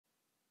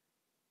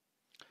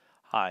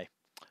Hi,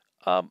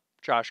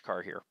 Josh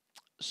Carr here.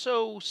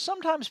 So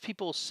sometimes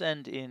people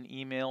send in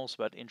emails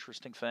about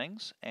interesting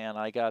things, and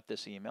I got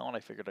this email and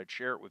I figured I'd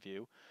share it with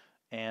you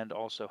and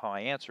also how I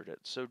answered it.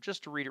 So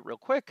just to read it real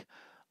quick,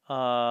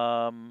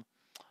 um,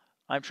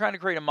 I'm trying to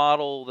create a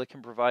model that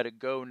can provide a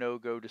go, no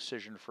go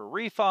decision for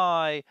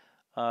refi.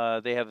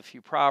 They have a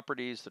few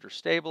properties that are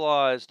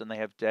stabilized and they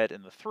have debt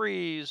in the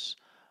threes.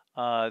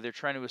 They're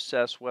trying to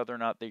assess whether or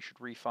not they should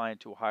refi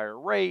into a higher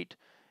rate.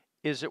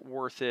 Is it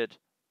worth it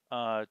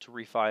to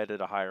refi it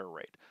at a higher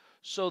rate?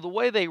 So the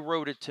way they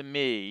wrote it to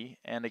me,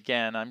 and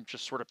again, I'm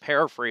just sort of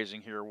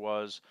paraphrasing here,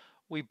 was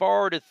we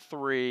borrowed at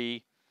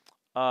 3.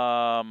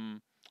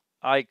 Um,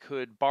 I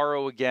could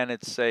borrow again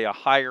at, say, a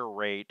higher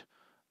rate.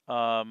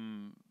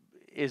 Um,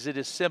 is it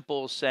as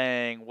simple as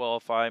saying, well,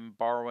 if I'm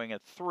borrowing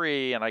at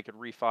 3 and I could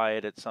refi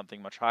it at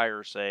something much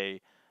higher,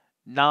 say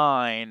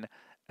 9,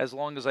 as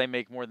long as I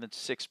make more than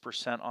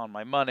 6% on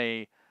my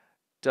money,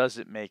 does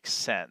it make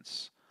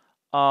sense?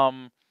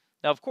 Um,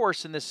 Now, of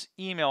course, in this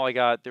email I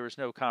got, there was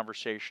no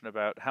conversation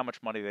about how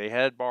much money they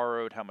had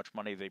borrowed, how much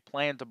money they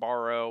planned to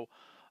borrow.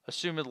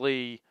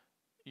 Assumedly,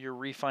 you're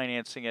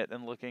refinancing it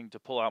and looking to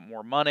pull out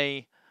more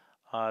money.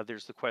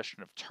 There's the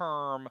question of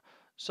term.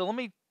 So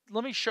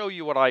let me show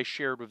you what I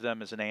shared with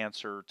them as an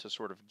answer to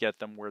sort of get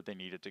them where they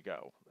needed to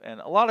go.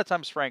 And a lot of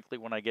times, frankly,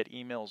 when I get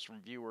emails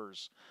from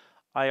viewers,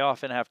 I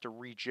often have to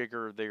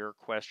rejigger their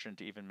question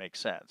to even make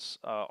sense.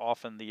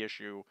 Often the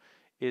issue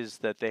is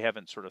that they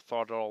haven't sort of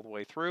thought it all the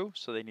way through,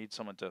 so they need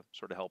someone to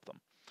sort of help them.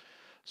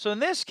 So in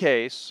this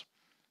case,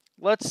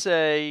 let's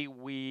say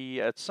we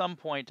at some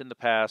point in the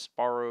past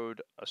borrowed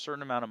a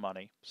certain amount of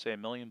money, say $1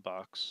 million,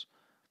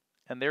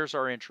 and there's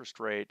our interest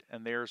rate,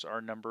 and there's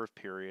our number of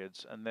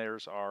periods, and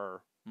there's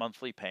our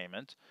monthly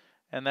payment,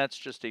 and that's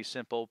just a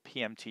simple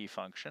PMT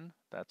function.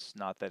 That's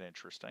not that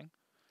interesting.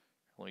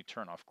 Let me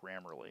turn off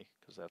Grammarly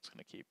because that's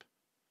going to keep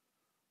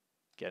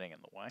getting in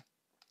the way.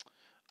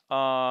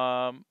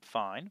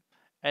 Fine.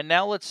 And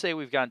now let's say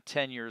we've gone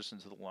 10 years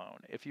into the loan.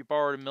 If you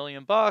borrowed $1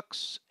 million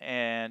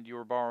and you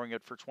were borrowing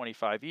it for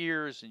 25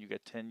 years and you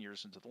get 10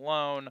 years into the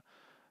loan,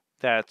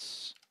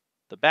 that's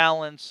the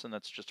balance, and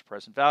that's just a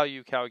present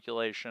value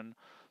calculation.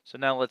 So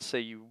now let's say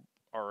you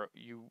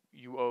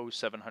owe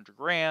 700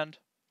 grand.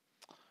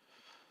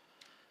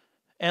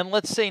 And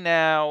let's say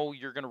now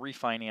you're going to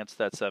refinance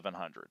that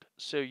 700.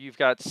 So you've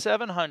got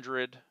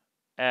 700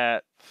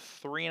 at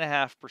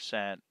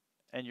 3.5%,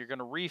 and you're going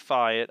to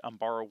refi it and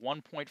borrow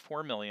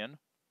 1.4 million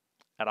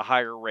at a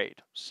higher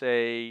rate,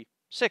 say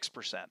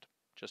 6%,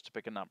 just to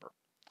pick a number.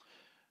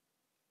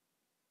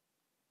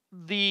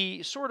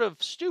 The sort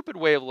of stupid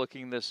way of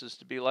looking at this is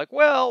to be like,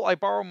 well, I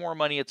borrow more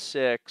money at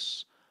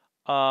 6.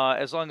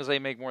 As long as I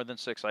make more than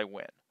 6, I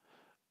win.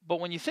 But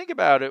when you think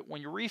about it,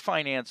 when you're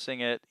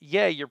refinancing it,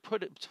 yeah, you're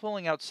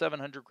pulling out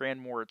 700 grand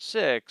more at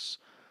 6,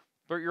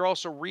 but you're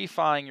also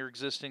refining your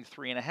existing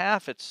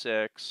 3.5 at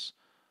 6.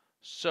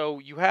 So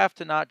you have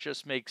to not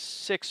just make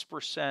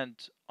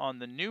 6% on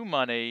the new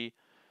money,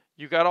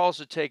 you got to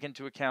also take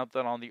into account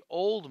that on the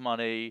old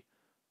money,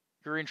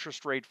 your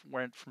interest rate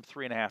went from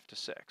 3.5 to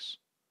 6.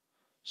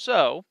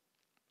 So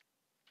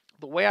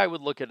the way I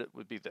would look at it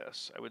would be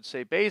this. I would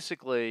say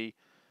basically,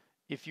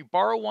 if you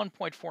borrow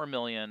 1.4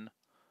 million,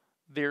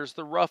 there's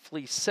the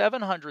roughly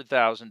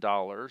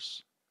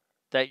 $700,000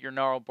 that you're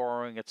now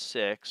borrowing at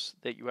 6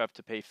 that you have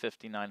to pay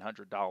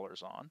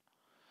 $5,900 on.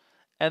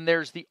 And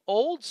there's the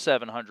old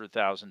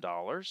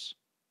 $700,000.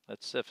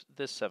 That's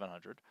this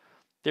 700.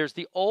 There's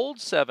the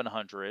old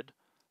 700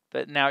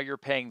 that now you're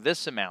paying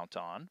this amount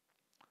on.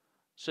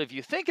 So if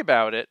you think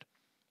about it,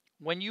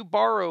 when you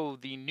borrow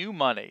the new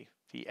money,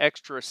 the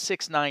extra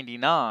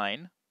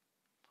 $699,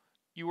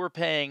 you were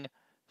paying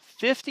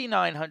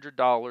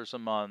 $5,900 a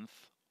month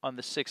on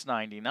the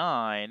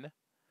 $699.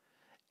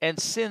 And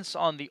since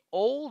on the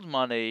old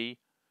money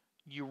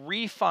you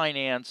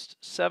refinanced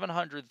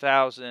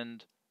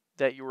 $700,000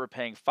 that you were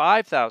paying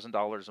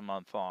 $5,000 a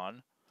month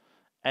on,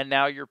 and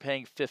now you're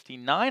paying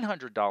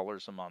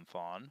 $5,900 a month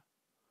on,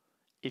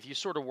 if you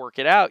sort of work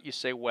it out, you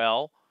say,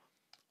 well,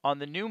 on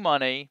the new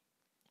money,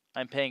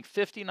 I'm paying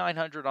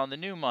 $5,900 on the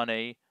new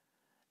money,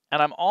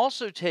 and I'm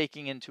also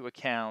taking into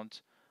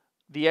account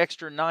the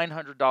extra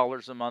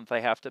 $900 a month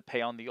I have to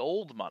pay on the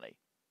old money.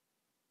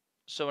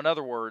 So in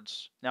other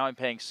words, now I'm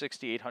paying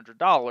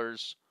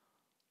 $6,800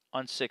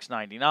 on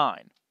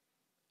 $699.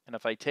 And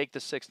if I take the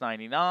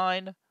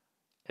 $699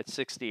 at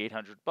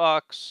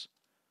 $6,800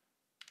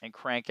 and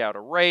crank out a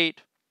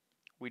rate,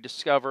 we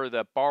discover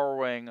that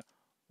borrowing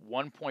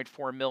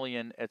 1.4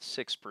 million at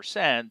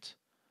 6%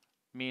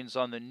 means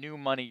on the new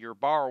money you're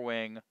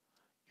borrowing,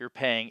 you're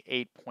paying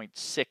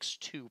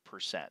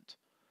 8.62%.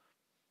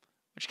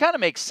 Which kind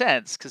of makes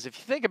sense, because if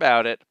you think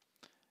about it,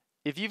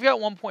 if you've got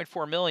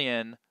 1.4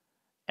 million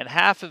and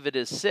half of it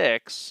is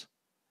 6,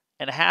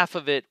 and half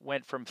of it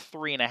went from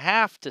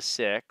 3.5 to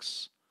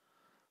 6,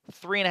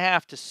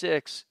 3.5 to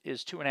 6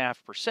 is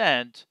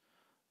 2.5%.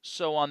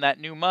 So on that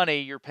new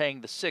money, you're paying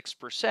the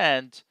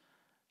 6%,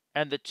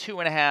 and the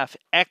 2.5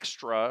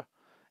 extra,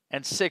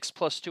 and 6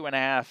 plus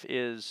 2.5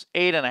 is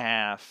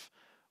 8.5,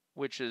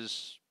 which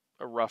is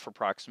a rough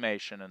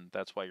approximation, and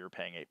that's why you're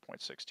paying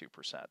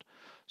 8.62%.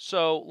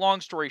 So,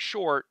 long story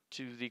short,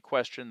 to the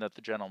question that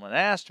the gentleman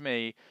asked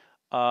me,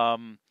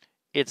 um,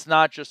 it's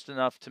not just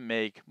enough to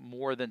make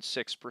more than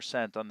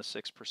 6% on the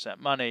 6%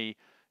 money.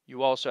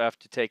 You also have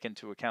to take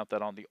into account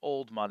that on the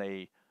old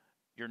money,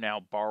 you're now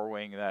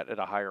borrowing that at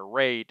a higher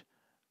rate,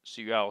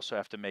 so you also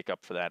have to make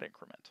up for that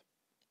increment.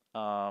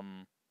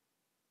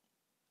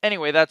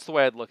 Anyway, that's the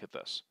way I'd look at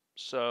this.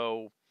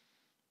 So,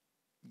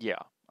 yeah,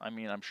 I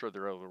mean, I'm sure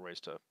there are other ways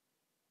to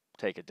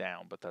take it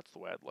down, but that's the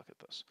way I'd look at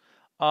this.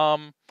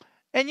 Um,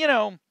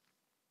 and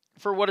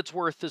for what it's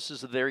worth, this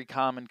is a very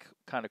common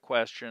kind of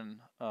question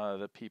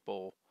that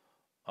people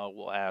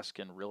will ask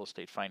in real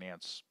estate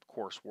finance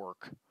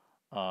coursework.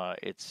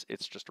 It's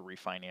just a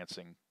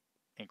refinancing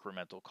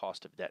incremental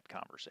cost of debt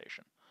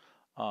conversation.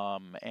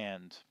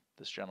 And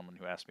this gentleman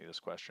who asked me this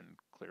question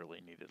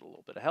clearly needed a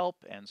little bit of help,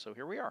 and so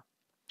here we are.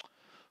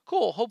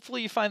 Cool.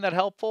 Hopefully you find that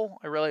helpful.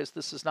 I realize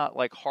this is not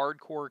like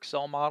hardcore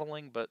Excel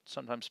modeling, but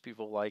sometimes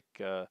people like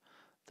the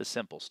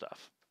simple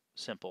stuff.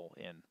 Simple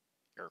in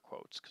air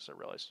quotes, because I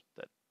realize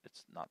that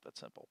it's not that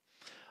simple.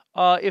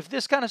 If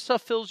this kind of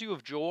stuff fills you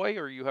with joy,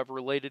 or you have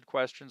related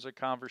questions or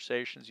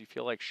conversations you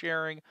feel like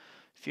sharing,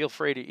 feel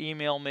free to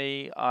email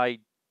me. I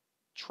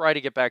try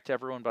to get back to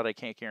everyone, but I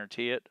can't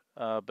guarantee it.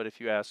 But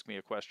if you ask me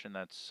a question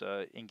that's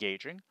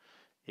engaging,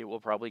 it will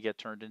probably get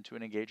turned into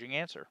an engaging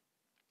answer.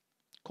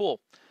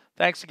 Cool.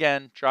 Thanks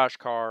again, Josh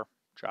Carr,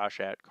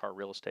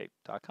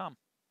 josh@carrealestate.com.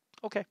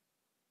 Okay,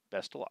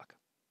 best of luck.